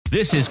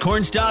This is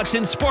Cornstalks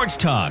and Sports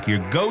Talk, your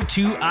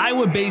go-to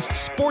Iowa-based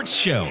sports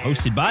show,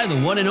 hosted by the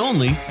one and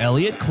only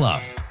Elliot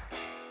Clough.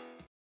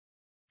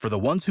 For the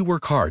ones who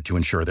work hard to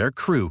ensure their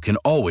crew can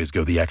always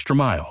go the extra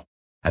mile,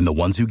 and the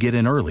ones who get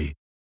in early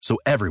so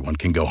everyone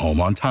can go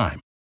home on time,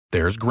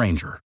 there's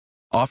Grainger,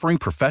 offering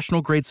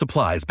professional-grade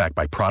supplies backed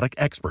by product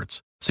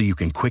experts so you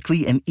can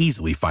quickly and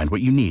easily find what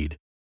you need.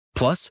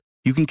 Plus,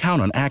 you can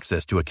count on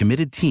access to a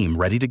committed team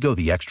ready to go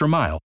the extra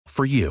mile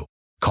for you.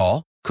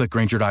 Call, click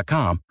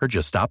Grainger.com, or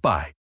just stop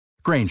by.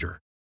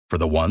 Grainger, for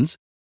the ones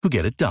who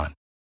get it done.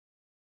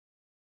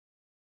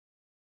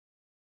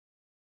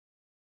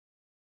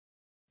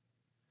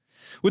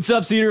 What's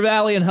up, Cedar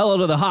Valley, and hello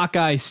to the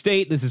Hawkeye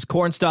State. This is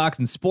Cornstalks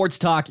and Sports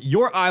Talk,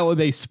 your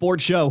Iowa-based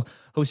sports show,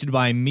 hosted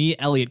by me,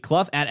 Elliot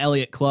Clough, at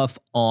Elliot Clough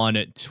on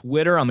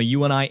Twitter. I'm a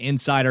UNI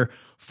insider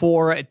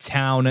for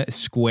Town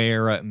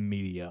Square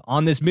Media.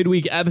 On this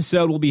midweek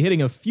episode, we'll be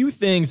hitting a few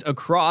things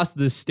across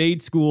the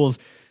state schools,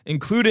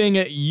 including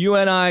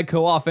UNI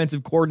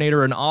co-offensive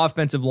coordinator and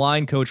offensive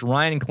line coach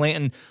Ryan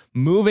Clanton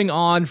moving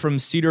on from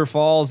Cedar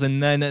Falls,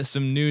 and then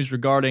some news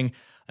regarding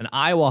an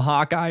Iowa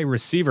Hawkeye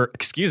receiver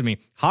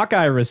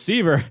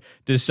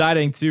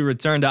deciding to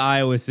return to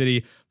Iowa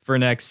City for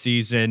next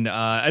season.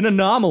 An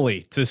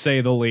anomaly, to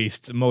say the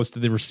least. Most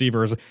of the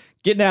receivers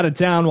getting out of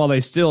town while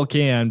they still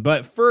can.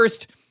 But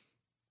first,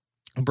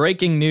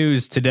 breaking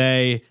news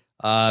today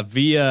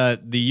via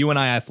the UNI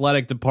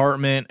athletic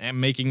department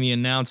and making the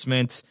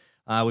announcement.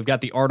 We've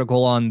got the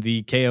article on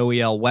the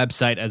KOEL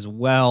website as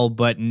well,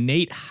 but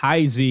Nate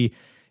Heise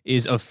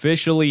is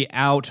officially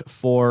out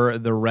for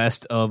the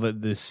rest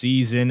of the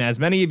season. As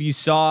many of you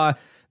saw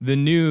the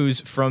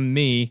news from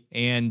me,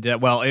 and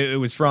it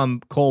was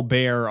from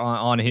Colbert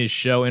on his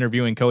show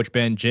interviewing Coach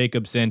Ben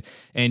Jacobson,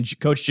 and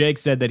Coach Jake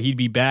said that he'd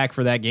be back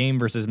for that game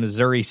versus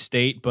Missouri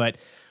State, but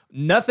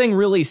nothing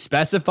really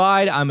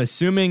specified. I'm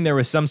assuming there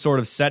was some sort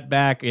of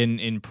setback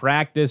in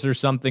practice or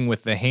something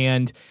with the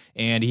hand,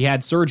 and he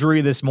had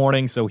surgery this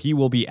morning, so he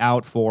will be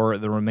out for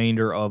the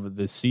remainder of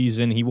the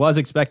season. He was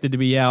expected to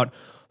be out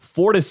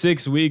 4 to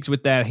 6 weeks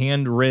with that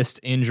hand-wrist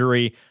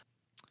injury,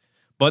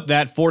 but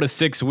that 4 to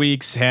 6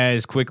 weeks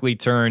has quickly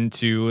turned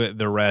to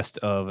the rest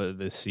of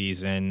the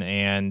season,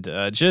 and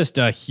just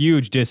a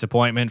huge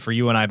disappointment for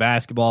UNI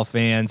basketball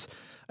fans.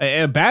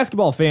 A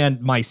basketball fan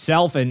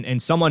myself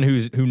and someone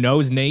who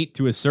knows Nate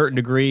to a certain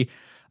degree,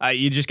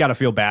 you just got to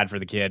feel bad for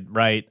the kid,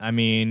 right? I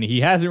mean,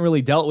 he hasn't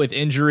really dealt with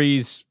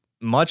injuries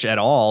much at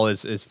all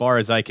as far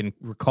as I can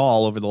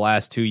recall over the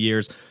last 2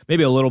 years.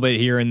 Maybe a little bit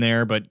here and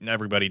there, but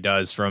everybody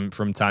does from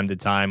time to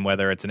time,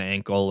 whether it's an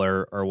ankle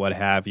or what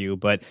have you.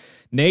 But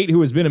Nate, who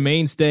has been a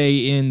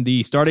mainstay in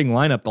the starting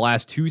lineup the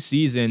last 2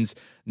 seasons,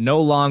 no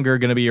longer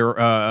going to be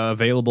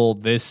available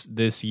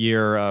this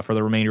year for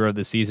the remainder of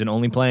the season.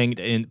 Only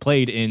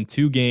played in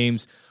 2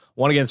 games,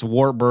 one against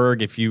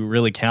Wartburg, if you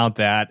really count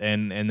that,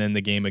 and then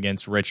the game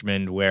against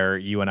Richmond where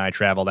UNI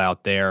traveled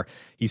out there.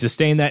 He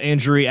sustained that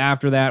injury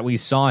after that. We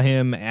saw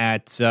him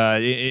at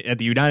the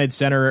United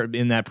Center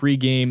in that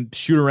pregame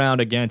shoot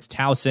around against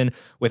Towson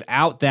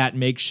without that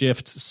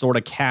makeshift sort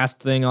of cast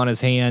thing on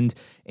his hand,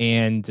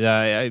 and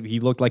he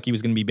looked like he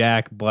was going to be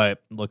back,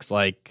 but looks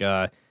like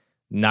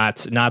not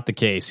the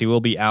case. He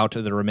will be out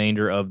the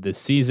remainder of this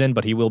season,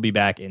 but he will be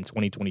back in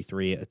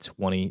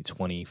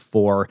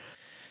 2023-2024.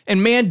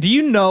 And man, do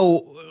you know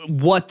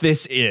what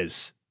this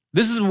is?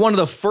 This is one of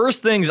the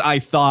first things I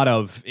thought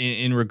of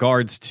in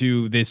regards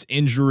to this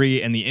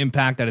injury and the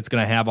impact that it's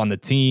going to have on the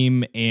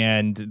team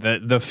and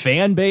the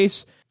fan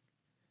base.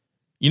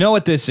 You know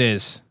what this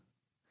is?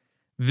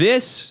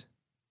 This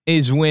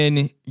is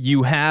when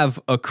you have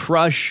a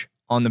crush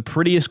on the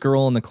prettiest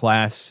girl in the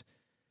class,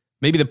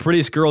 maybe the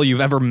prettiest girl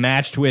you've ever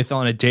matched with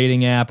on a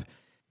dating app,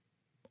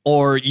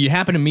 or you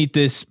happen to meet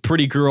this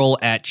pretty girl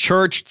at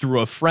church through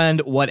a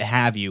friend, what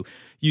have you.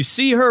 You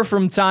see her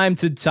from time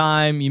to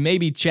time, you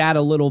maybe chat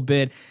a little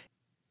bit,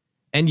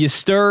 and you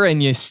stir, and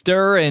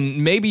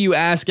maybe you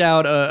ask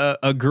out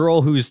a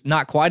girl who's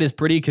not quite as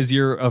pretty because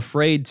you're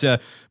afraid to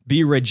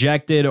be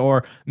rejected,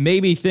 or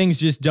maybe things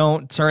just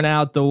don't turn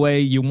out the way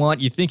you want.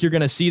 You think you're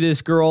going to see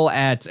this girl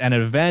at an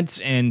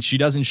event, and she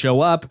doesn't show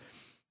up,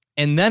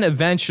 and then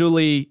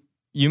eventually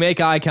you make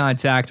eye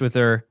contact with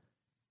her,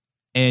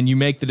 and you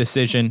make the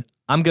decision,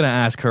 I'm going to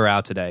ask her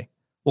out today.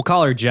 We'll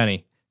call her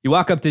Jenny. You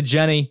walk up to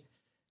Jenny,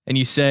 and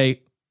you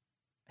say,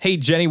 hey,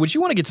 Jenny, would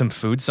you want to get some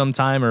food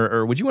sometime?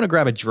 Or would you want to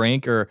grab a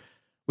drink? Or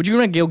would you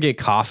want to go get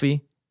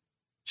coffee?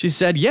 She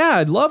said, yeah,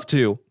 I'd love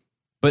to.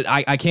 But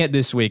I can't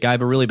this week. I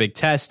have a really big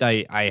test.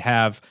 I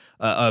have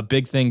a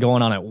big thing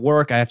going on at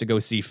work. I have to go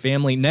see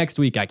family. Next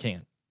week, I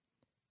can.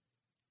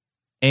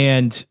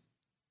 And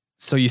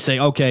so you say,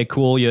 okay,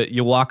 cool.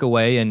 You walk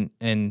away,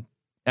 and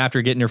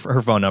after getting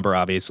her phone number,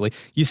 obviously,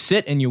 you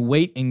sit and you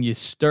wait and you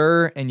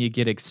stir and you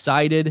get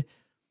excited.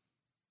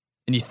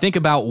 And you think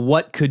about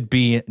what could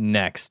be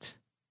next.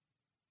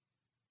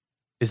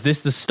 Is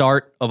this the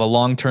start of a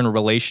long-term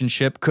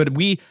relationship? Could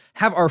we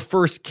have our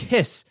first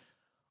kiss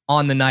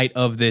on the night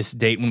of this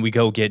date when we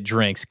go get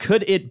drinks?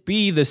 Could it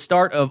be the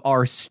start of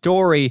our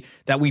story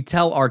that we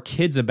tell our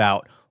kids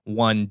about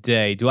one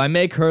day? Do I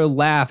make her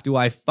laugh? Do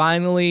I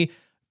finally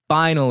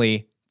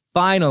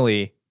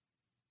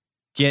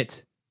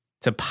get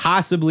to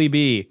possibly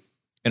be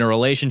in a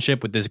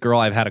relationship with this girl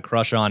I've had a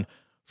crush on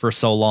for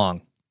so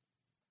long?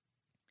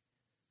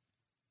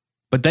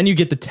 But then you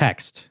get the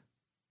text.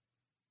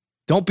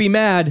 Don't be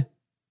mad,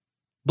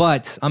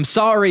 but I'm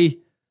sorry,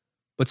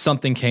 but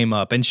something came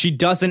up. And she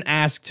doesn't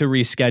ask to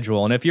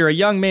reschedule. And if you're a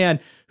young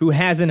man who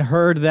hasn't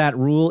heard that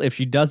rule, if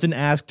she doesn't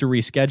ask to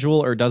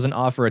reschedule or doesn't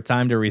offer a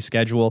time to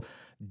reschedule,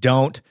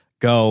 don't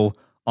go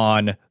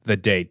on the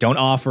date. Don't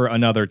offer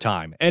another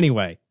time.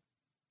 Anyway,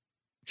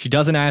 she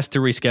doesn't ask to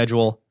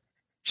reschedule.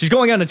 She's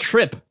going on a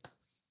trip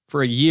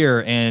for a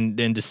year and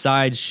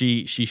decides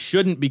she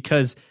shouldn't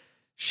because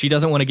she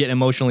doesn't want to get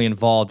emotionally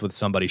involved with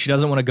somebody. She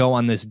doesn't want to go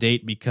on this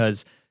date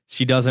because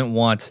she doesn't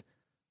want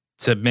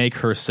to make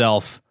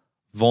herself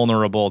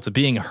vulnerable to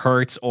being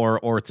hurt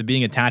or to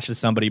being attached to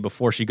somebody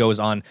before she goes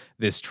on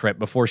this trip,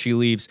 before she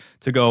leaves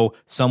to go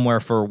somewhere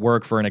for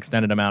work for an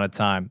extended amount of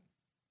time.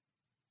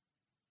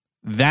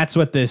 That's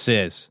what this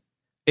is.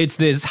 It's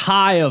this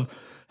high of,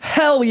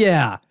 hell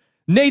yeah,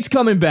 Nate's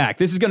coming back.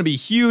 This is going to be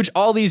huge.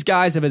 All these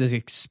guys have this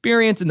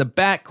experience in the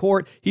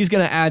backcourt. He's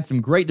going to add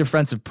some great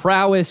defensive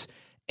prowess.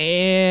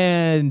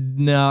 And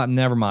no,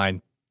 never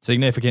mind.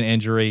 Significant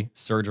injury,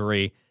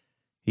 surgery.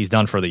 He's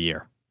done for the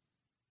year.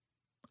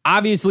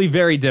 Obviously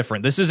very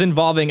different. This is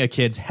involving a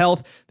kid's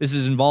health. This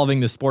is involving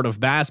the sport of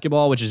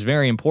basketball, which is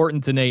very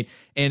important to Nate.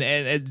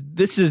 And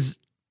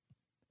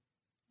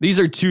these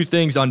are two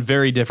things on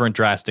very different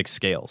drastic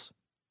scales.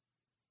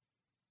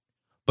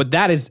 But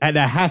that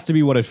has to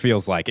be what it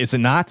feels like, is it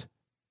not?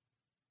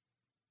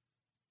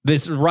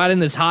 This riding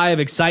this high of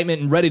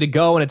excitement and ready to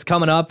go, and it's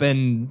coming up,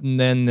 and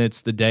then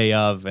it's the day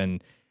of,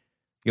 and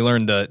you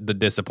learn the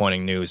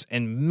disappointing news.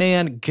 And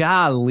man,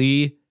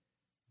 golly,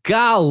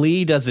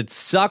 does it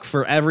suck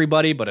for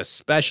everybody, but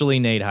especially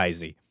Nate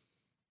Heise.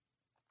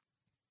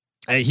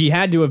 He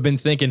had to have been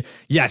thinking,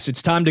 yes,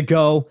 it's time to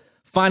go.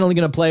 Finally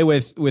going to play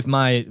with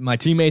my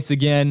teammates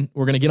again.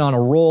 We're going to get on a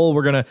roll.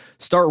 We're going to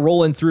start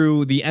rolling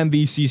through the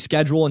MVC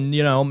schedule, and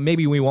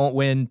maybe we won't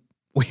win.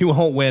 We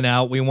won't win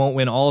out. We won't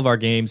win all of our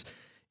games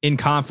in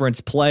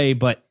conference play,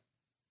 but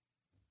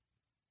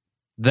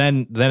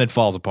then it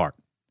falls apart.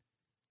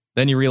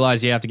 Then you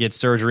realize you have to get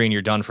surgery and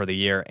you're done for the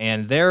year.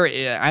 And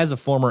as a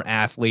former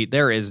athlete,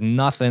 there is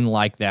nothing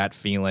like that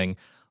feeling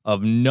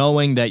of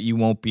knowing that you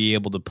won't be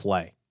able to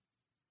play.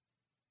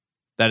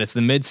 That it's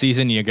the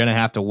midseason, you're going to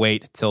have to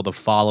wait till the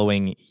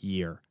following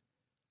year.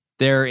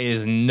 There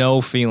is no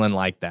feeling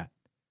like that.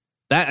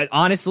 That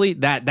honestly,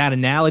 that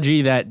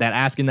analogy, that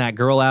asking that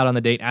girl out on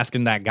the date,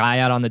 asking that guy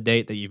out on the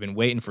date that you've been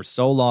waiting for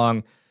so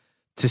long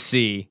to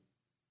see,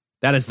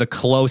 that is the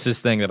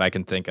closest thing that I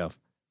can think of.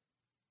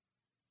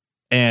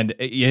 And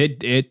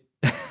it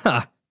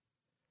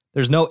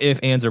there's no ifs,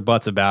 ands, or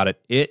buts about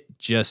it. It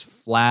just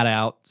flat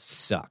out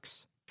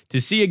sucks. To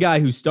see a guy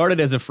who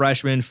started as a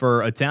freshman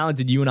for a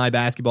talented UNI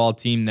basketball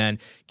team, then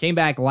came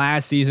back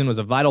last season, was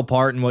a vital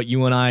part in what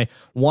UNI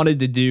wanted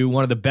to do,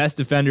 one of the best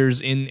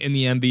defenders in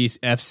the the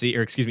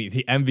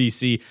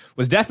MVC,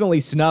 was definitely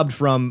snubbed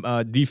from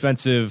all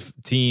defensive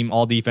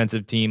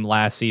team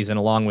last season,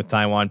 along with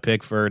Taiwan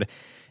Pickford,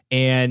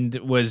 and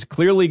was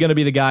clearly going to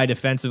be the guy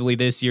defensively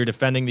this year,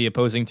 defending the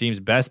opposing team's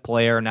best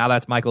player. Now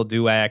that's Michael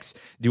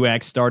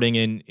Duax starting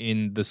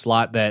in the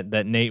slot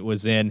that Nate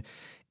was in.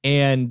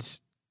 And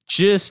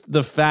just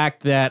the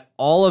fact that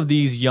all of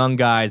these young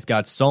guys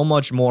got so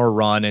much more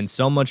run and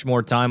so much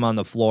more time on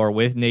the floor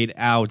with Nate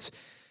out,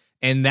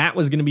 and that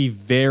was going to be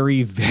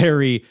very,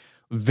 very,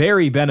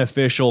 very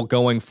beneficial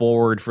going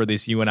forward for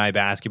this UNI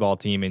basketball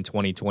team in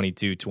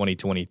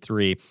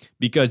 2022-2023,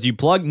 because you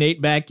plug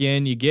Nate back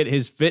in, you get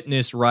his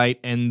fitness right,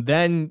 and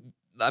then,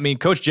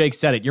 Coach Jake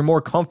said it, you're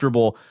more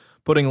comfortable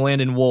putting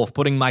Landon Wolf,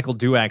 putting Michael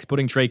Duax,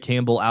 putting Trey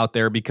Campbell out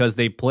there because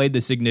they played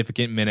the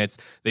significant minutes.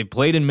 They've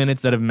played in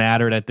minutes that have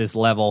mattered at this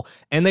level,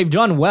 and they've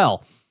done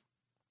well.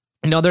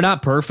 No, they're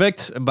not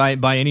perfect by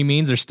any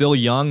means. They're still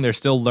young. They're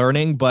still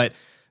learning, but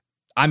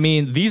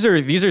these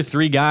are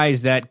three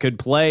guys that could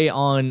play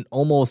on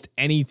almost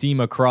any team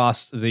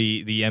across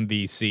the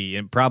MVC,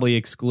 and probably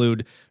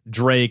exclude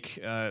Drake.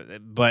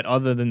 But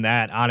other than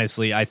that,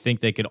 honestly, I think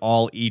they could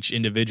all each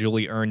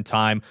individually earn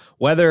time,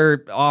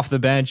 whether off the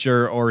bench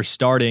or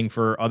starting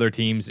for other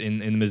teams in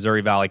the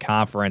Missouri Valley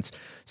Conference.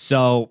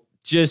 So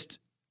just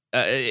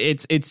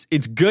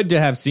it's good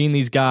to have seen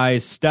these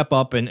guys step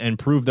up and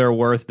prove their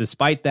worth,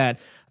 despite that.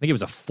 I think it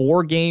was a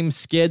 4-game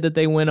skid that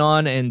they went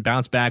on and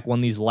bounced back,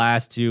 won these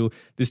last two.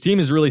 This team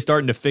is really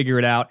starting to figure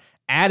it out.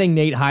 Adding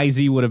Nate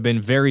Heise would have been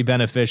very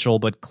beneficial,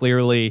 but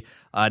clearly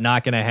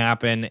not going to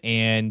happen.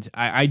 And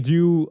I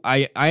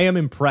am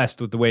impressed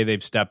with the way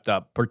they've stepped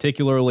up,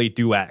 particularly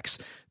Duax.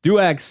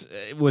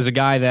 Duax was a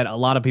guy that a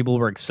lot of people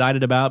were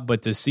excited about,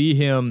 but to see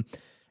him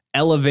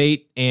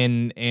elevate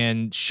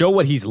and show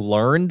what he's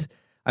learned,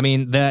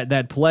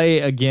 that play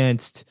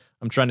against,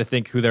 I'm trying to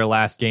think who their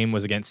last game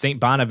was against, St.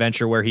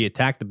 Bonaventure, where he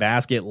attacked the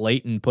basket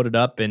late and put it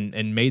up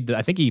and made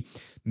he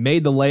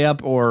made the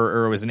layup,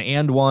 or it was an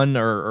and one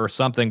or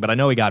something, but I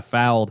know he got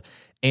fouled.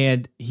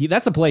 And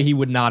that's a play he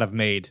would not have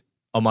made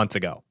a month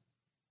ago.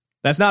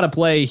 That's not a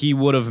play he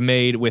would have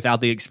made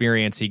without the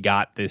experience he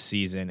got this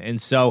season.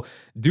 And so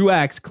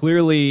Duax,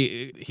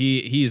 clearly,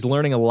 he's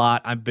learning a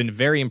lot. I've been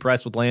very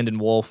impressed with Landon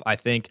Wolf. I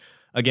think,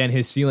 again,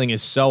 his ceiling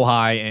is so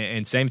high,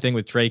 and same thing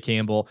with Trey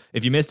Campbell.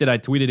 If you missed it, I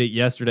tweeted it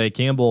yesterday.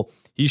 Campbell,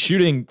 he's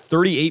shooting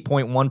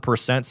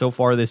 38.1% so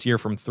far this year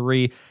from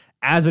three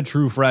as a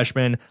true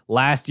freshman.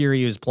 Last year,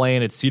 he was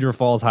playing at Cedar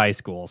Falls High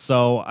School.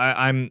 So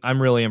I'm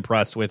really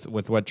impressed with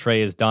what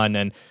Trey has done.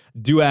 And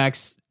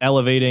Duax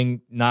elevating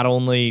not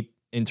only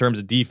in terms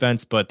of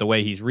defense, but the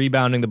way he's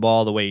rebounding the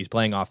ball, the way he's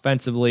playing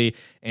offensively,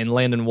 and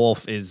Landon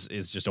Wolf is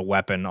just a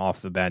weapon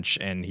off the bench,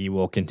 and he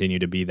will continue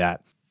to be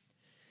that.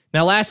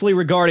 Now, lastly,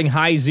 regarding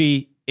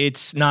Heise,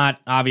 it's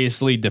not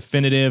obviously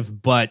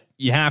definitive, but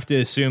you have to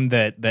assume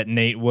that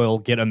Nate will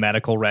get a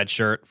medical red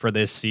shirt for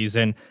this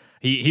season.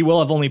 He will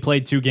have only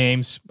played 2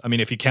 games. I mean,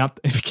 if you count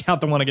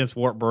the one against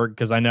Wartburg,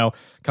 because I know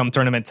come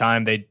tournament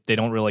time they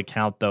don't really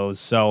count those.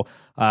 So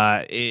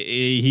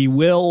he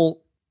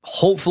will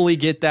hopefully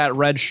get that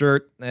red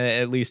shirt.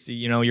 At least,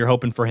 you're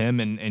hoping for him,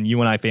 and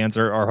UNI fans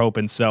are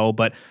hoping so.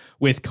 But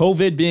with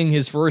COVID being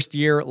his first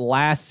year,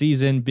 last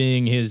season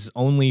being his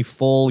only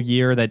full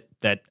year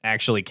that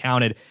actually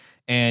counted,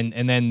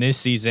 and then this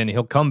season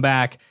he'll come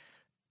back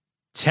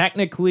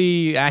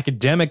technically,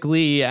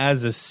 academically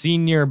as a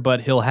senior,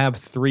 but he'll have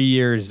 3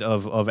 years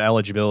of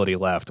eligibility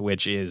left,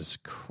 which is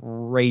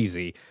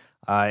crazy.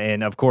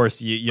 And of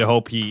course, you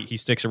hope he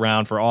sticks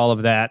around for all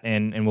of that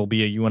and will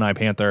be a UNI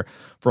Panther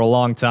for a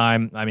long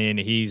time. I mean,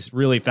 he's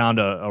really found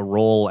a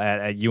role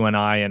at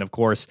UNI. And of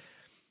course,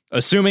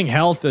 assuming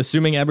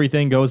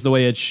everything goes the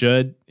way it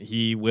should,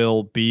 he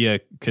will be a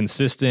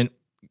consistent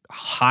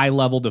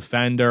high-level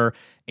defender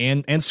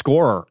and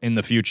scorer in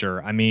the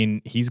future. I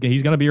mean, he's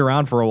going to be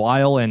around for a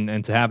while,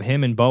 and to have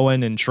him and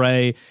Bowen and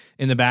Trey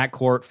in the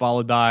backcourt,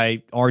 followed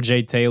by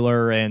RJ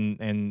Taylor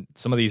and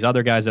some of these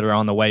other guys that are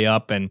on the way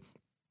up, and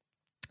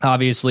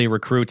obviously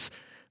recruits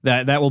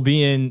that will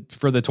be in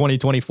for the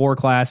 2024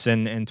 class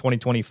and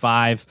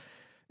 2025.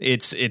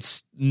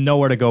 It's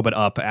nowhere to go but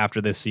up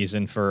after this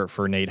season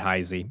for Nate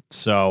Heise.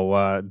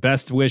 So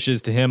best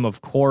wishes to him,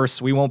 of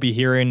course. We won't be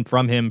hearing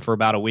from him for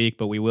about a week,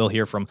 but we will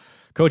hear from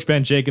Coach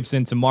Ben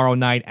Jacobson tomorrow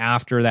night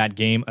after that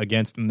game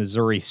against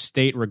Missouri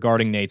State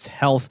regarding Nate's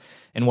health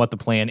and what the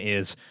plan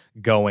is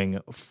going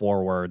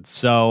forward.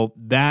 So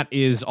that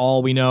is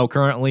all we know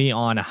currently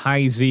on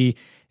Heise.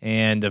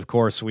 And of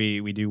course,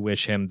 we do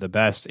wish him the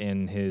best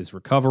in his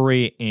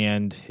recovery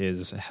and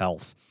his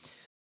health.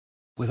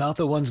 Without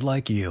the ones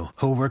like you,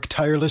 who work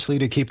tirelessly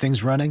to keep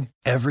things running,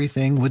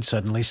 everything would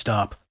suddenly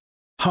stop.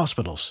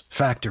 Hospitals,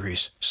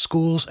 factories,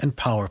 schools, and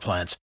power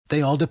plants,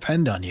 they all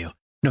depend on you.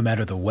 No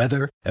matter the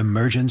weather,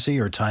 emergency,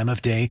 or time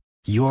of day,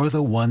 you're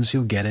the ones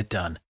who get it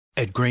done.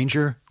 At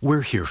Grainger,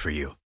 we're here for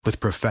you with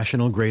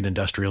professional-grade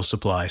industrial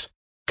supplies.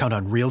 Count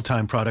on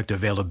real-time product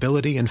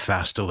availability and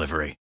fast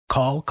delivery.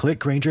 Call,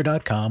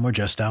 clickgrainger.com, or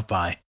just stop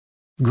by.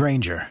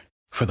 Grainger,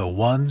 for the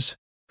ones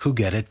who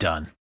get it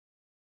done.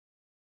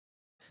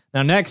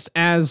 Now, next,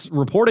 as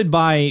reported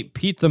by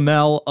Pete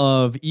Thamel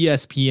of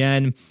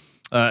ESPN,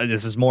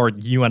 this is more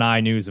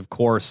UNI news, of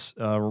course.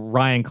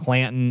 Ryan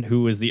Clanton,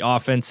 who is the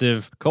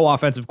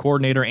co-offensive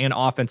coordinator and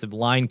offensive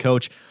line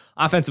coach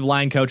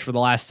for the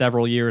last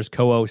several years,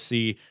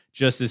 co-OC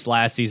just this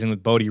last season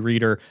with Bodie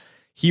Reeder.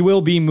 He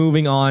will be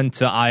moving on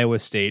to Iowa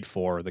State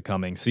for the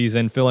coming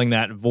season, filling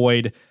that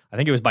void. I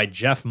think it was by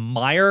Jeff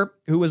Meyer,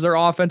 who was their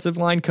offensive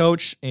line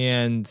coach,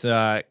 and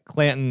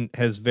Clanton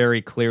has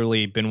very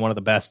clearly been one of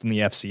the best in the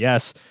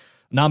FCS,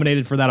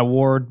 nominated for that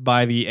award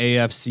by the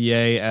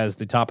AFCA as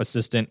the top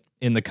assistant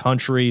in the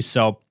country.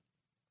 So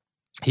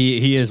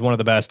he is one of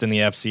the best in the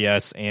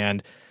FCS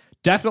and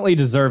definitely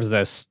deserves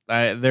this.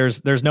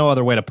 There's no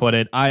other way to put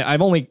it.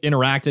 I've only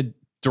interacted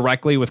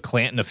directly with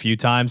Clanton a few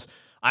times.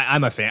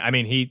 I'm a fan. I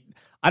mean,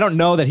 I don't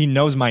know that he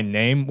knows my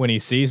name when he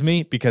sees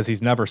me because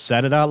he's never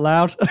said it out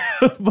loud.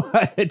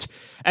 But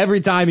every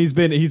time he's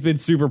been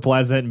super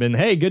pleasant and been,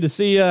 hey, good to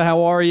see you.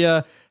 How are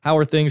you? How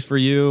are things for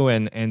you?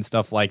 And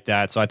stuff like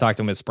that. So I talked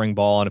to him at spring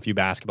ball and a few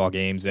basketball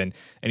games, and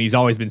he's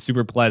always been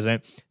super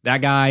pleasant.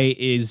 That guy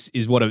is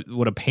what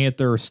a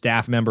Panther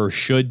staff member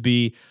should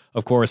be.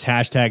 Of course,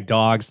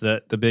 #dogs,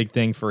 the big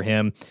thing for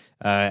him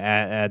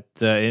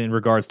in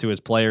regards to his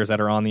players that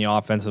are on the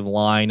offensive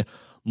line.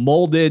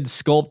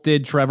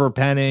 Sculpted Trevor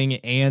Penning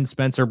and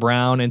Spencer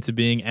Brown into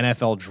being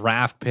NFL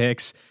draft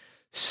picks.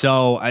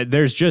 So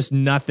there's just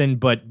nothing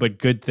but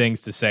good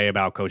things to say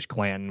about Coach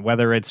Clanton,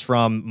 whether it's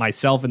from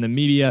myself in the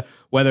media,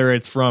 whether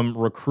it's from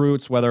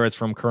recruits, whether it's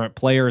from current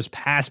players,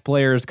 past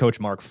players,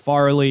 Coach Mark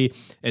Farley,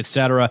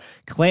 etc.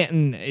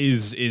 Clanton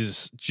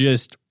is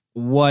just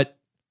what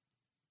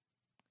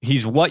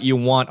you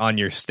want on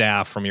your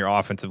staff from your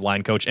offensive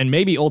line coach, and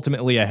maybe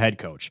ultimately a head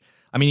coach.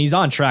 I mean, he's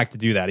on track to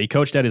do that. He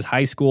coached at his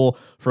high school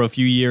for a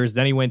few years.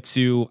 Then he went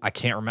to, I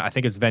can't remember, I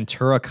think it's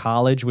Ventura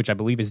College, which I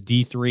believe is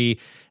D3,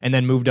 and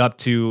then moved up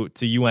to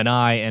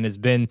UNI and has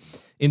been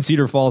in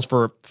Cedar Falls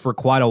for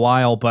quite a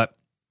while. But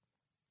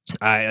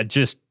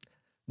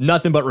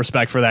nothing but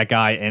respect for that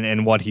guy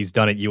and what he's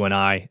done at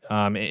UNI.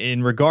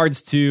 In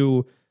regards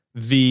to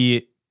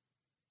the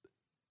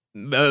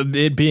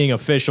it being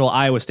official,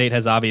 Iowa State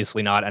has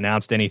obviously not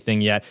announced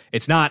anything yet.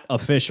 It's not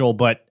official,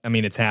 but I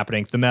mean, it's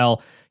happening.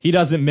 Thamel, he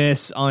doesn't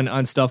miss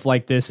on stuff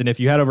like this. And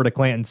if you head over to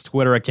Clanton's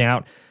Twitter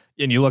account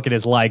and you look at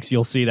his likes,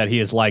 you'll see that he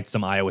has liked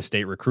some Iowa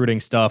State recruiting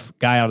stuff.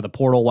 Guy out of the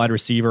portal, wide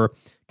receiver,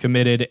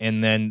 committed,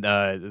 and then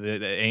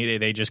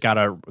they just got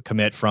a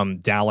commit from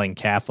Dowling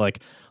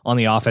Catholic on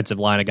the offensive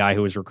line, a guy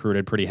who was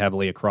recruited pretty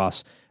heavily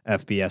across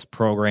FBS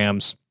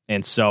programs.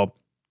 And so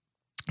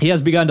he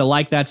has begun to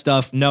like that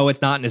stuff. No,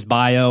 it's not in his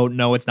bio.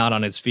 No, it's not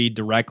on his feed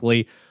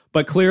directly.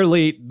 But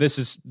clearly, this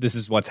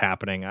is what's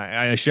happening.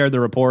 I shared the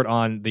report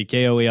on the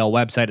KOEL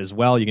website as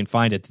well. You can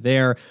find it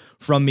there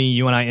from me,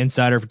 UNI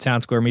insider for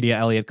Town Square Media,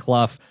 Elliot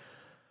Clough.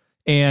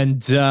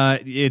 And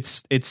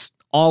it's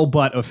all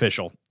but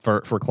official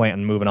for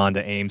Clanton moving on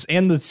to Ames.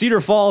 And the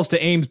Cedar Falls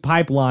to Ames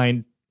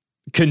pipeline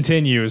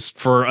continues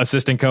for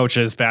assistant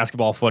coaches,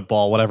 basketball,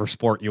 football, whatever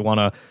sport you want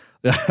to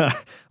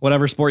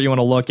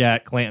look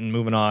at. Clanton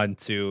moving on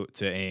to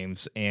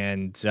Ames.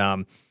 And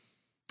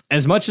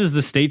as much as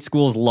the state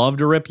schools love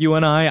to rip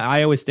UNI,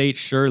 Iowa State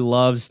sure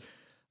loves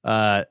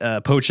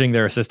poaching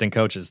their assistant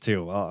coaches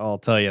too. I'll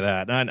tell you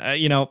that.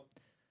 And,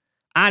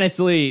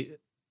 honestly,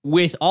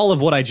 with all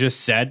of what I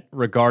just said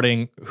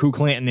regarding who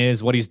Clanton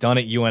is, what he's done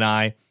at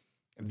UNI,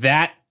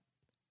 that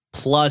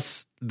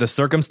plus the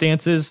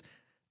circumstances,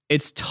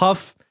 it's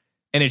tough,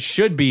 and it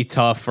should be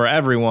tough for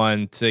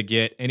everyone to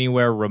get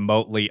anywhere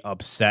remotely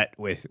upset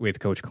with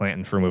Coach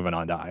Clanton for moving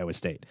on to Iowa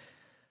State.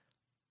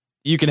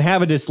 You can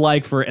have a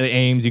dislike for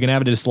Ames, you can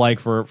have a dislike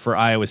for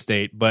Iowa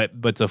State,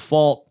 but to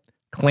fault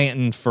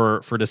Clanton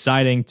for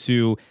deciding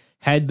to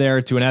head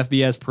there to an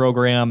FBS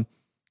program,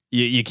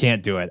 you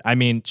can't do it. I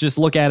mean, just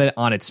look at it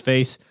on its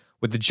face.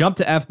 With the jump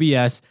to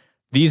FBS,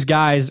 these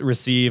guys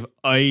receive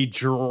a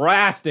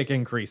drastic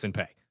increase in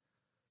pay.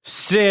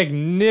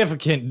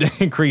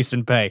 Significant increase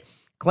in pay.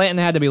 Clanton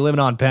had to be living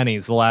on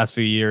pennies the last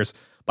few years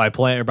by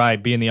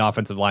being the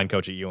offensive line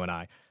coach at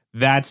UNI.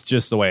 That's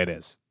just the way it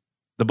is.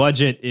 The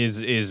budget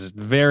is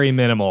very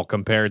minimal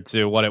compared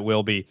to what it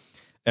will be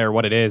or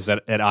what it is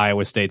at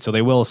Iowa State. So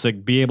they will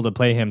be able to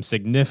pay him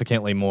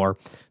significantly more.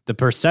 The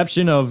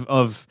perception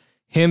of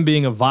him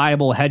being a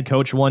viable head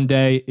coach one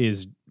day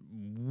is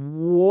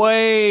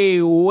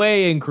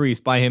way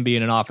increased by him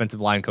being an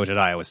offensive line coach at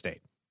Iowa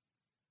State.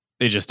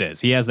 It just is.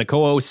 He has the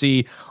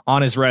co-OC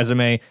on his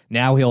resume.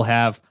 Now he'll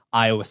have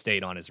Iowa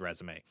State on his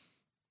resume,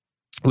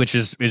 which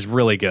is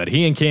really good.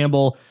 He and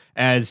Campbell,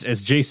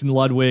 as Jason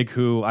Ludwig,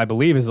 who I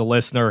believe is a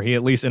listener, he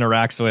at least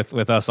interacts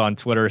with us on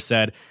Twitter,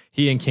 said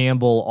he and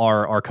Campbell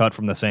are cut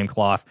from the same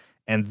cloth,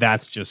 and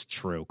that's just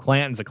true.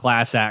 Clanton's a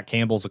class act.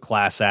 Campbell's a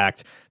class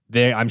act.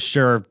 I'm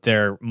sure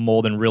they're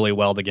molding really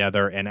well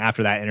together. And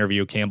after that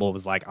interview, Campbell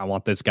was like, I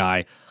want this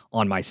guy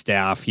on my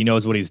staff. He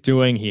knows what he's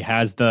doing. He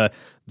has the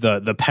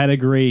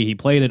pedigree. He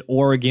played at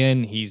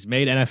Oregon. He's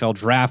made NFL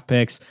draft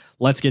picks.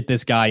 Let's get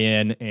this guy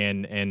in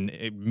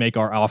and make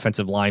our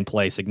offensive line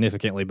play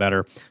significantly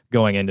better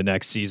going into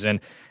next season.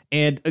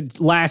 And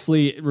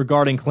lastly,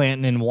 regarding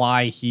Clanton and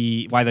why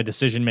the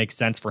decision makes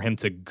sense for him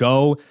to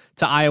go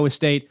to Iowa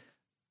State,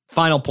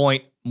 final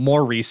point,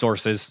 more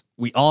resources.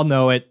 We all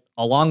know it.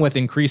 Along with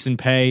increase in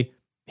pay,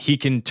 he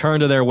can turn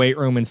to their weight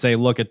room and say,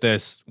 look at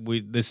this.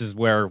 This is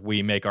where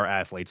we make our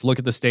athletes. Look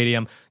at the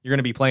stadium. You're going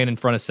to be playing in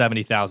front of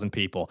 70,000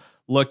 people.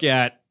 Look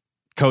at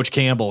Coach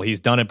Campbell.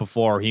 He's done it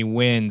before. He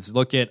wins.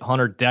 Look at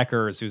Hunter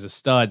Deckers, who's a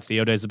stud.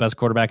 Theoda is the best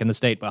quarterback in the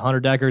state, but Hunter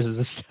Deckers is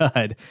a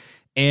stud.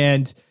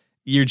 And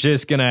you're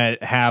just going to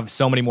have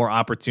so many more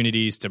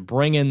opportunities to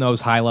bring in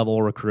those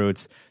high-level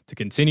recruits, to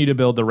continue to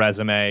build the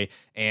resume,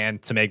 and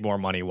to make more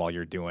money while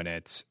you're doing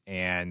it.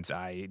 And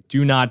I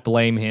do not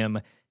blame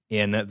him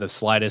in the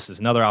slightest. It's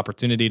another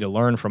opportunity to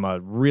learn from a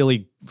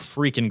really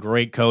freaking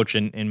great coach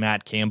in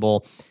Matt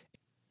Campbell,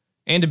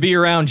 and to be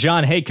around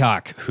John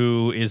Haycock,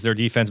 who is their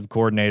defensive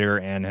coordinator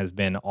and has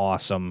been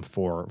awesome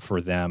for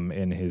them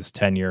in his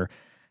tenure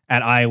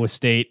at Iowa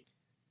State.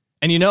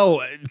 And,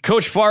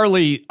 Coach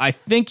Farley, I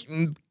think,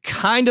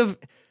 kind of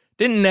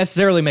didn't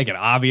necessarily make it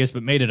obvious,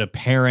 but made it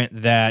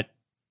apparent that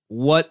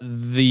what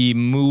the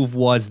move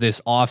was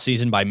this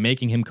offseason by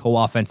making him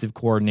co-offensive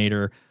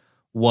coordinator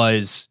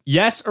was,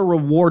 yes, a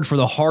reward for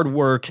the hard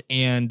work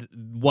and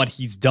what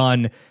he's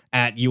done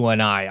at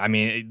UNI. I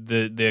mean,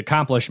 the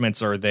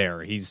accomplishments are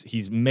there.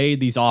 He's made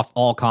these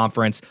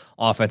all-conference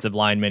offensive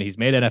linemen. He's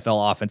made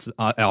NFL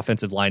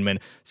offensive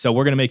linemen. So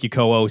we're going to make you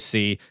co-OC.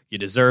 You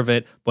deserve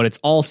it. But it's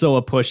also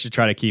a push to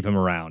try to keep him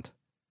around.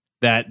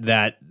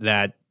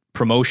 That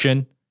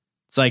promotion,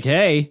 it's like,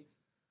 hey,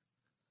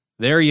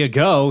 there you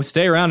go.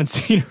 Stay around in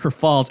Cedar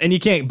Falls. And you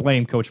can't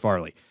blame Coach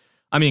Farley.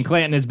 I mean,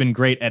 Clanton has been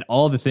great at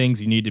all the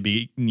things you need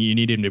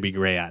him to be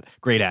great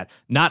at.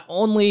 Not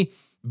only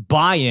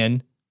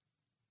buy-in,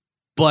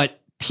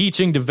 but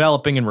teaching,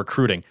 developing, and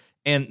recruiting.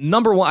 And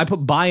number one, I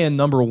put buy-in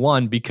number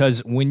one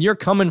because when you're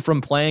coming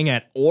from playing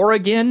at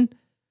Oregon,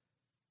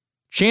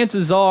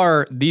 chances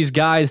are these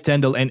guys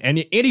tend to, and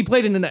he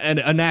played in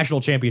a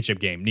national championship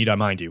game, need I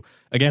mind you,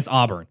 against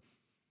Auburn.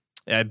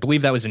 I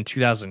believe that was in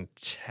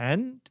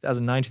 2009,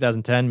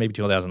 2010, maybe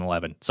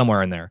 2011,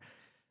 somewhere in there.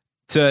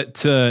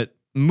 To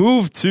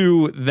move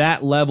to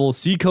that level,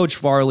 see Coach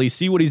Farley,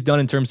 see what he's done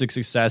in terms of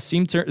success,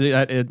 see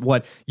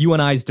what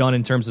UNI's done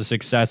in terms of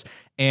success,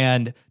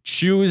 and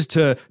choose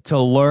to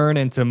learn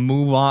and to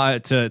move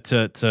on,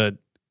 to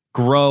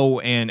grow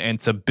and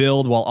to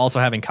build while also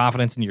having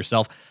confidence in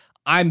yourself.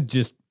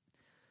 UNI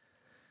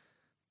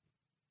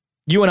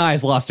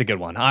has lost a good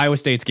one. Iowa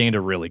State's gained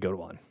a really good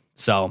one.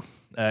 So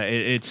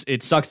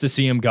it sucks to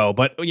see him go.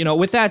 But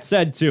with that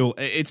said, too,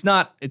 it's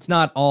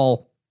not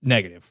all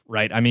negative,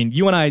 right? I mean,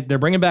 UNI, they're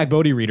bringing back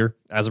Bodie Reeder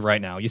as of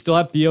right now. You still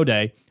have Theo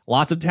Day,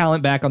 lots of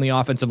talent back on the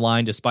offensive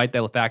line, despite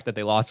the fact that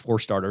they lost 4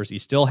 starters. You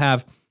still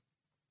have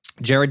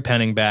Jared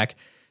Penning back.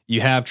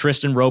 You have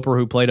Tristan Roper,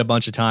 who played a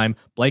bunch of time,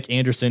 Blake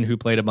Anderson, who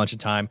played a bunch of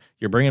time.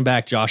 You're bringing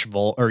back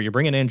you're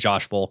bringing in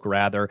Josh Volk,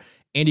 rather,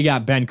 and you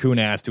got Ben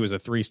Kunast, who is a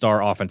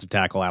 3-star offensive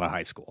tackle out of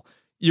high school.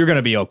 You're going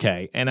to be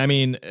okay. And I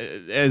mean,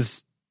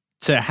 as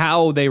to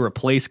how they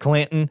replace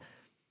Clanton,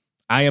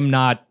 I am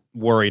not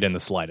worried in the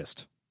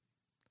slightest.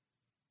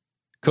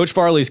 Coach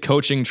Farley's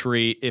coaching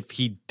tree, if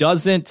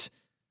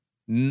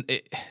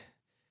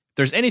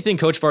there's anything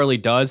Coach Farley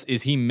does,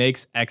 is he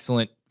makes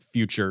excellent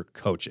future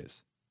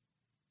coaches.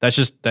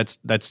 That's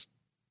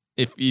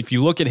if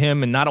you look at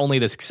him and not only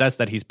the success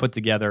that he's put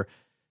together,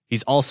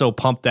 he's also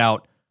pumped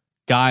out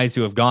guys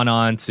who have gone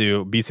on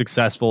to be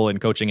successful in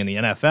coaching in the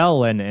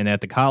NFL and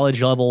at the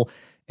college level.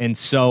 And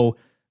so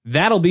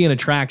that'll be an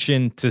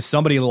attraction to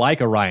somebody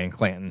like a Ryan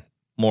Clanton,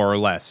 more or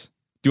less.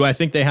 Do I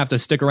think they have to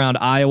stick around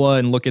Iowa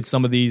and look at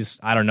some of these,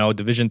 I don't know,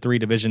 Division III,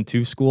 Division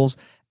II schools?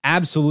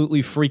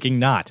 Absolutely freaking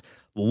not.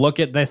 Look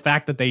at the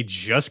fact that they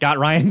just got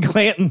Ryan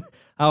Clanton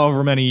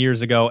however many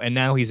years ago, and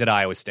now he's at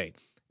Iowa State.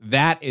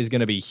 That is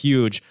going to be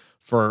huge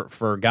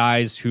for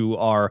guys who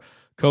are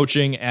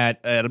coaching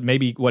at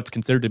maybe what's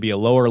considered to be a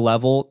lower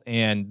level,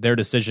 and their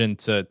decision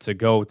to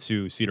go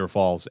to Cedar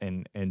Falls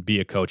and be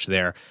a coach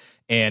there.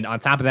 And on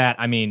top of that,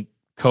 I mean,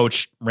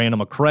 Coach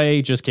Randall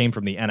McCray just came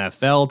from the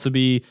NFL to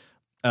be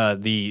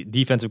the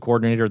defensive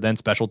coordinator, then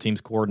special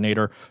teams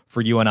coordinator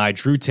for UNI.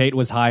 Drew Tate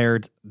was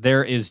hired.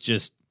 There is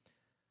just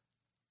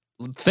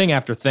thing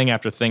after thing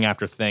after thing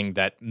after thing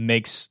that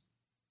makes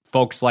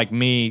folks like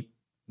me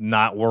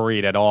not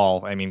worried at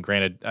all. I mean,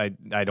 granted,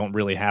 I don't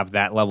really have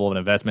that level of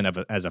investment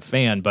as a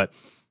fan, but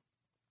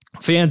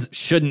fans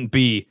shouldn't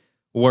be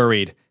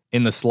worried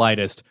in the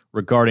slightest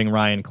regarding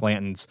Ryan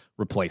Clanton's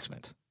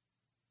replacement.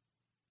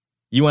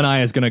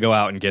 UNI is going to go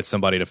out and get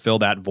somebody to fill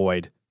that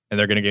void, and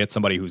they're going to get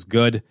somebody who's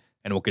good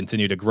and will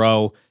continue to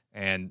grow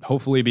and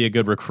hopefully be a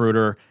good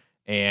recruiter.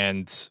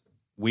 And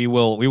we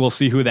will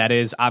see who that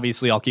is.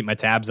 Obviously, I'll keep my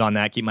tabs on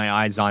that, keep my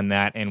eyes on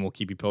that, and we'll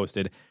keep you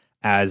posted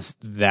as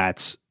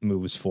that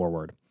moves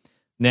forward.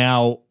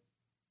 Now,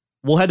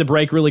 we'll head to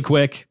break really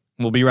quick.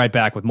 We'll be right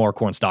back with more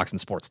Corn Stalks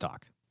and Sports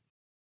Talk.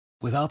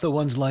 Without the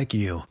ones like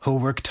you, who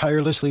work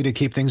tirelessly to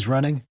keep things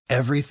running,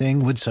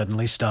 everything would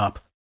suddenly stop.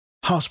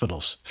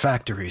 Hospitals,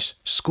 factories,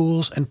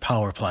 schools, and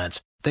power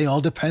plants, they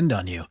all depend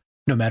on you.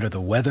 No matter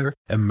the weather,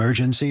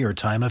 emergency, or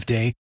time of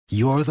day,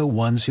 you're the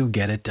ones who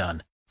get it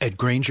done. At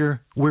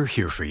Grainger, we're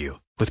here for you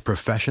with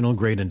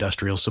professional-grade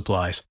industrial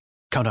supplies.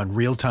 Count on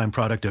real-time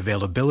product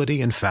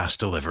availability and fast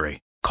delivery.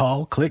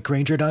 Call,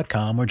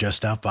 clickgrainger.com, or just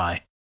stop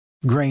by.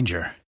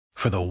 Grainger,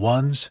 for the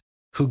ones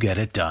who get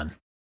it done.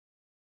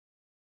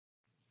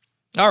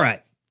 All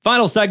right,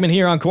 final segment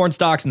here on Corn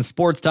Stalks and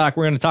Sports Talk.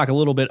 We're going to talk a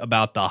little bit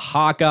about the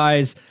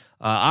Hawkeyes.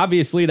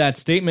 Obviously, that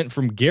statement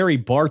from Gary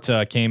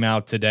Barta came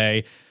out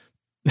today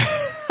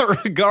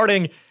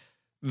regarding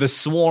the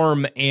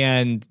Swarm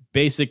and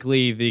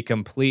basically the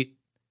complete,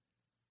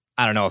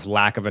 I don't know if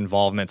lack of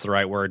involvement's the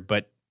right word,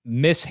 but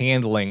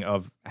mishandling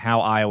of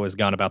how Iowa's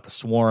gone about the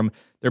Swarm.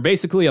 They're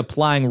basically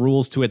applying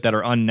rules to it that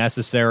are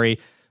unnecessary,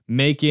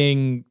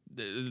 making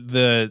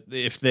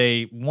if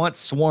they want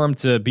Swarm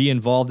to be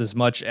involved as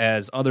much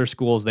as other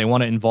schools, they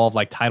want to involve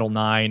like Title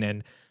IX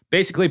and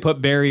basically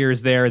put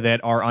barriers there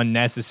that are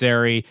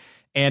unnecessary.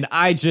 And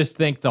I just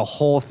think the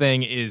whole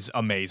thing is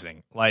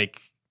amazing.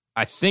 Like,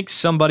 I think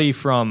somebody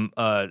from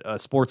a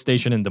sports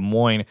station in Des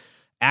Moines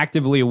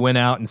actively went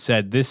out and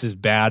said, this is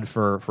bad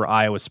for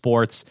Iowa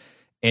sports.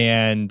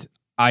 And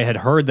I had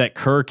heard that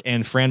Kirk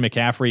and Fran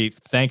McCaffrey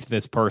thanked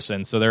this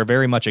person. So they're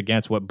very much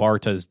against what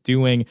Barta's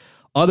doing.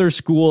 Other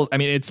schools, I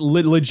mean, it's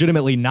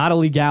legitimately not a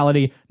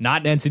legality,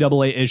 not an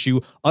NCAA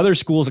issue. Other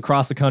schools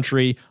across the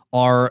country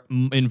are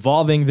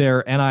involving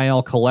their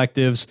NIL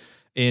collectives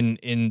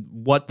in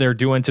what they're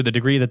doing to the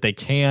degree that they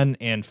can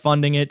and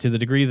funding it to the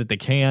degree that they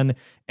can.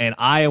 And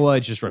Iowa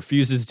just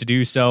refuses to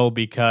do so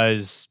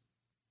because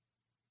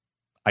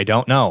I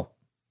don't know.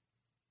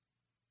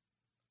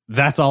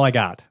 That's all I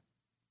got.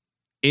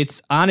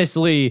 It's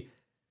honestly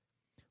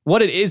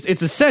what it is.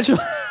 It's essential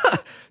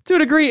to a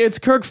degree. It's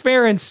Kirk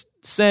Ferentz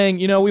saying,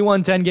 we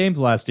won 10 games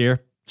last year,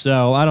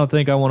 so I don't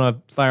think I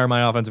want to fire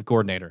my offensive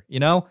coordinator.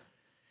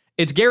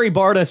 It's Gary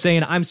Barta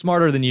saying, I'm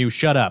smarter than you.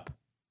 Shut up.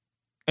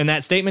 And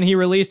that statement he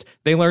released,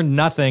 they learned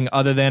nothing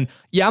other than,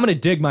 yeah, I'm going to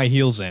dig my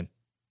heels in.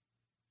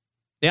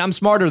 Yeah, I'm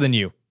smarter than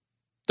you.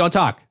 Don't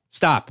talk.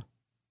 Stop.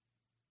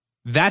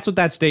 That's what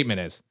that statement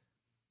is.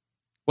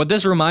 What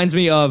this reminds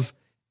me of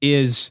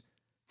is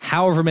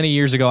however many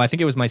years ago, I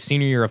think it was my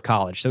senior year of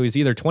college. So it was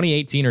either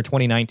 2018 or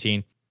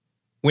 2019,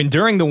 when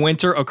during the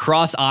winter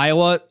across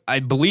Iowa, I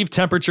believe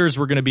temperatures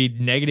were going to be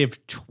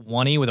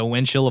 -20 with a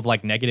wind chill of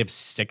like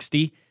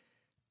 -60.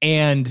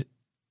 And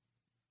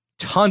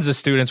tons of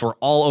students were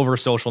all over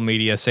social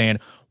media saying,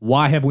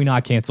 why have we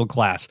not canceled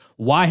class?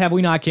 Why have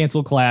we not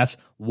canceled class?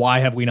 Why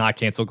have we not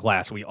canceled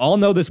class? We all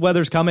know this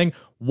weather's coming.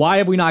 Why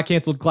have we not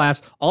canceled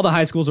class? All the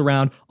high schools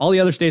around, all the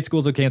other state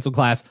schools have canceled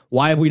class.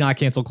 Why have we not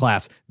canceled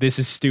class? This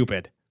is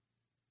stupid.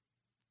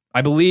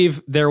 I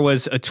believe there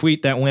was a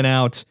tweet that went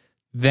out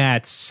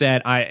that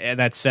said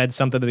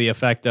something to the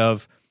effect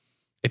of,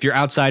 if you're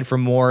outside for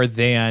more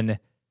than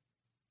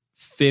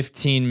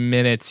 15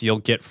 minutes, you'll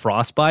get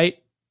frostbite.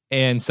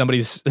 And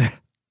somebody's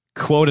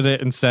quoted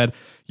it and said,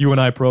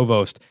 UNI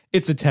Provost,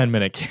 it's a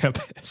 10-minute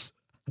campus,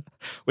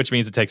 which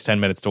means it takes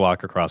 10 minutes to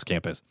walk across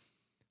campus.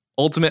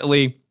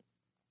 Ultimately,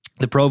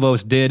 the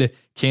provost did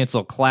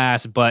cancel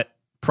class, but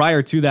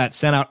prior to that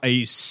sent out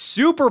a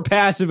super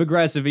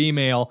passive-aggressive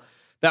email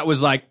that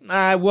was like,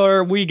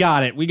 we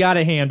got it. We got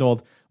it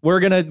handled.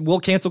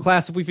 We'll cancel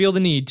class if we feel the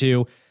need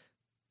to.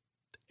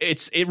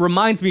 It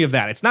reminds me of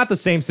that. It's not the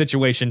same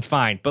situation,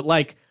 fine, but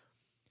like,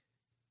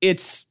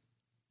 it's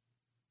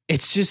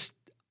just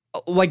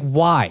like,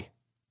 why?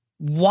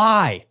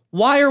 Why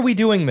are we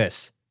doing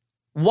this?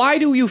 Why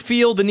do you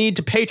feel the need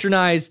to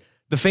patronize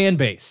the fan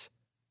base?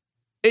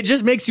 It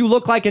just makes you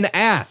look like an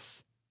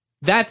ass.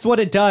 That's what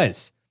it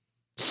does.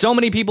 So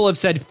many people have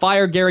said,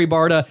 fire Gary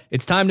Barta.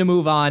 It's time to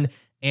move on.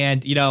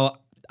 And,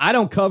 I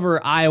don't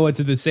cover Iowa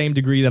to the same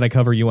degree that I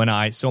cover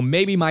UNI. So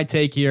maybe my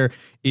take here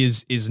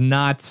is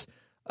not,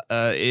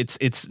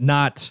 it's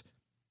not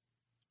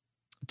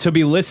to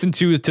be listened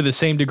to the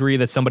same degree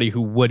that somebody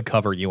who would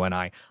cover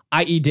UNI,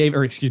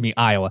 i.e.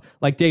 Iowa,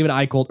 like David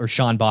Eichelt or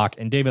Sean Bach.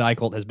 And David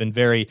Eichelt has been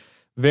very,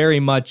 very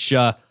much,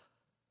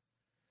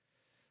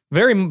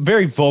 very,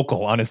 very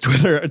vocal on his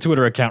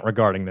Twitter account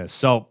regarding this.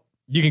 So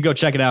you can go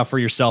check it out for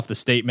yourself. The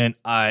statement,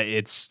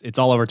 it's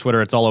all over Twitter.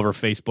 It's all over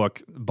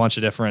Facebook. A bunch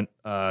of different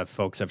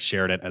folks have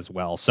shared it as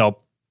well. So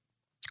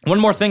one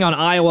more thing on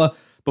Iowa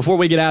before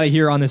we get out of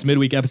here on this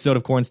midweek episode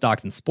of Corn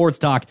Stalks and Sports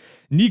Talk.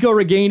 Nico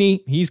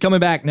Ragaini, he's coming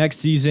back next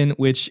season,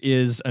 which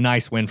is a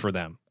nice win for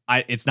them.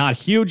 It's not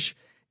huge.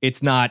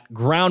 It's not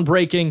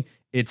groundbreaking.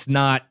 It's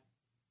not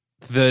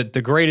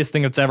the greatest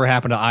thing that's ever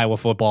happened to Iowa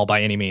football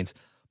by any means,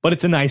 but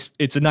it's a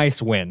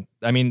nice win.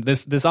 I mean,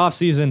 this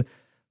offseason,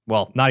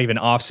 well, not even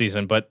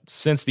offseason, but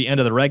since the end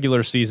of the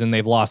regular season,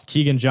 they've lost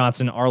Keegan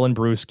Johnson, Arlen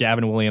Bruce,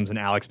 Gavin Williams, and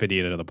Alex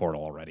Padilla to the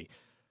portal already.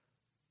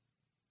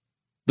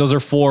 Those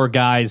are four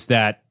guys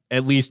that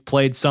at least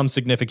played some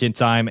significant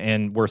time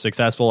and were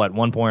successful at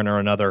one point or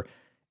another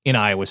in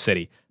Iowa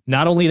City.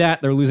 Not only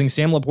that, they're losing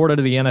Sam Laporta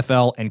to the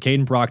NFL and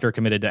Caden Proctor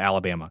committed to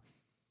Alabama.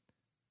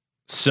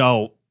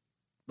 So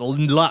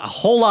a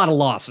whole lot of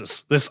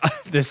losses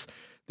this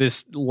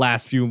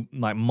last few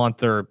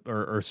month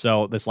or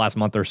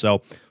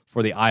so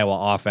for the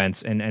Iowa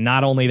offense. And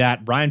not only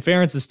that, Brian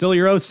Ferentz is still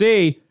your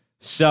OC.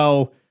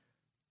 So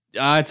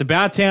it's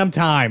about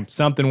time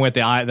something went the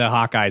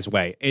Hawkeyes'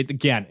 way.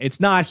 It's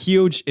not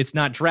huge. It's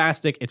not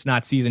drastic. It's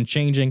not season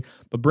changing,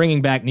 but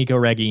bringing back Nico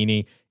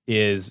Ragaini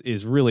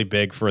is really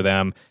big for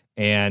them.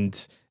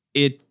 And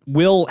it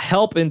will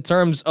help in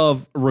terms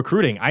of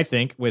recruiting, I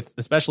think,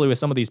 especially with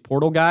some of these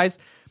portal guys.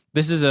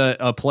 This is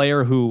a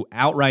player who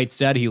outright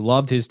said he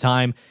loved his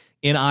time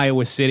in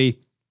Iowa City,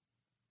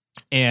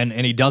 and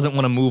he doesn't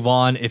want to move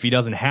on if he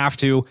doesn't have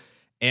to.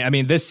 I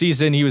mean, this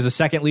season, he was the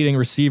second leading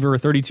receiver,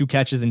 32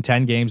 catches in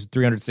 10 games,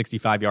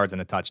 365 yards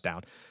and a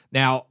touchdown.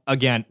 Now,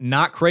 again,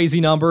 not crazy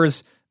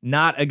numbers,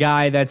 not a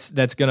guy that's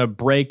going to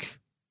break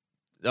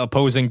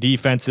opposing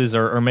defenses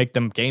or make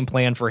them game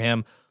plan for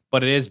him,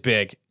 but it is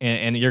big.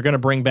 And you're going to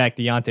bring back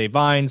Deontay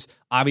Vines.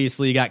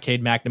 Obviously, you got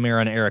Cade McNamara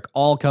and Eric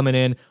All coming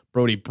in,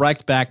 Brody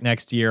Brecht back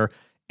next year,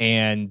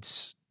 and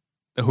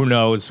who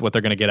knows what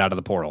they're going to get out of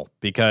the portal,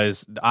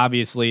 because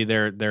obviously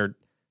they're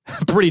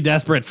pretty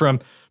desperate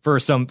for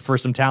some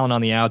talent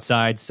on the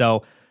outside.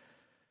 So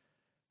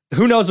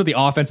who knows what the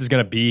offense is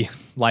going to be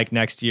like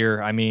next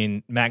year. I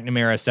mean,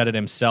 McNamara said it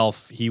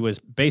himself. He was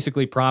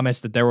basically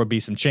promised that there would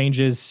be some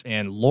changes,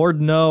 and Lord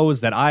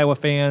knows that Iowa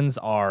fans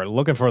are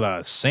looking for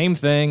the same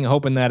thing,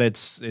 hoping that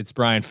it's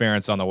Brian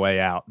Ferentz on the way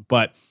out.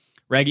 But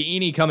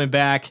Ragaini coming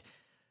back,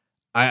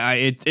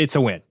 it's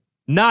a win.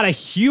 Not a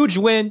huge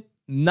win,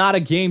 not a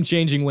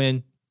game-changing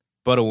win,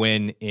 but a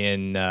win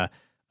in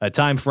a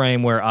time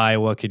frame where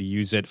Iowa could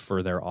use it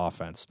for their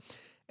offense.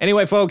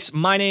 Anyway, folks,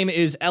 my name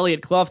is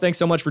Elliot Clough. Thanks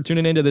so much for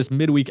tuning into this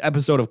midweek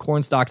episode of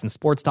Corn Stalks and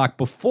Sports Talk.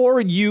 Before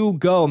you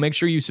go, make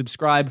sure you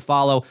subscribe,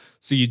 follow,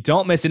 so you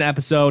don't miss an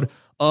episode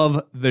of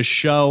the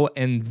show.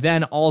 And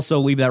then also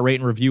leave that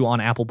rate and review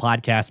on Apple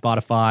Podcasts,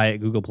 Spotify,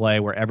 Google Play,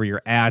 wherever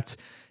you're at.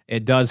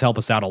 It does help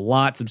us out a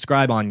lot.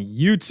 Subscribe on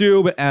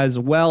YouTube as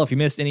well. If you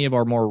missed any of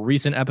our more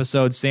recent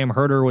episodes, Sam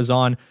Herder was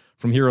on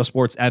from Hero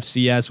Sports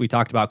FCS. We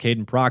talked about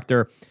Caden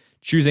Proctor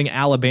choosing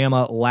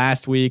Alabama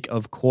last week,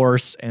 of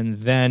course, and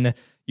then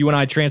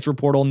UNI transfer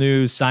portal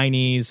news,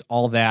 signees,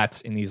 all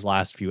that in these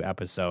last few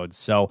episodes.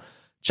 So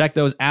check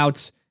those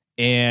out,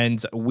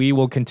 and we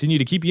will continue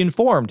to keep you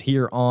informed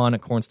here on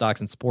Corn Stalks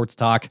and Sports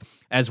Talk,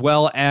 as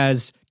well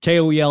as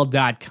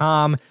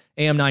KOEL.com.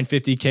 AM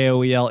 950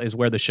 KOEL is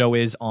where the show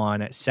is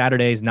on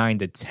Saturdays, 9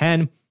 to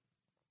 10.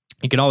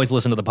 You can always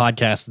listen to the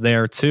podcast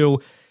there,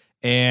 too.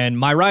 And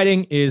my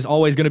writing is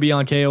always going to be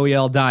on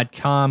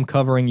KOEL.com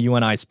covering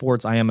UNI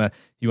sports. I am a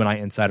UNI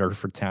insider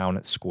for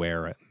Town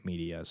Square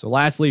Media. So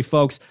lastly,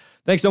 folks,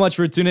 thanks so much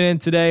for tuning in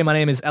today. My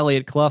name is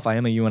Elliot Clough. I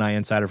am a UNI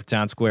insider for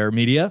Town Square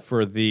Media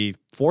for the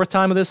fourth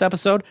time of this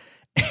episode.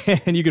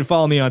 And you can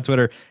follow me on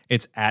Twitter.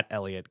 It's at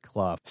Elliot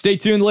Clough. Stay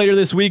tuned later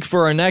this week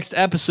for our next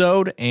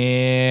episode,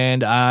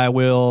 and I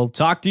will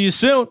talk to you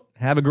soon.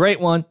 Have a great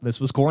one. This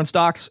was Corn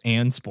Stalks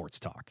and Sports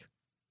Talk.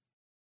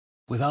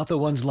 Without the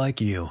ones like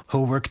you,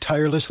 who work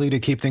tirelessly to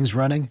keep things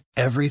running,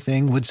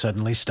 everything would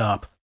suddenly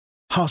stop.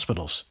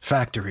 Hospitals,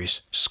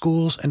 factories,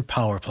 schools, and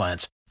power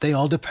plants, they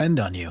all depend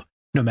on you.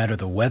 No matter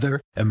the weather,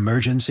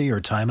 emergency,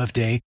 or time of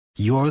day,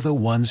 you're the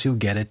ones who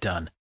get it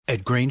done.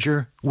 At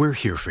Grainger, we're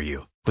here for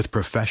you with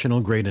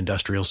professional-grade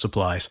industrial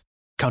supplies.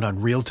 Count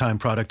on real-time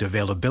product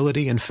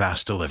availability and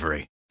fast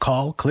delivery.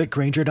 Call, click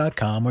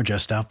Grainger.com, or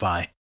just stop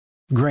by.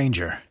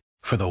 Grainger,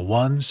 for the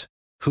ones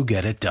who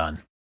get it done.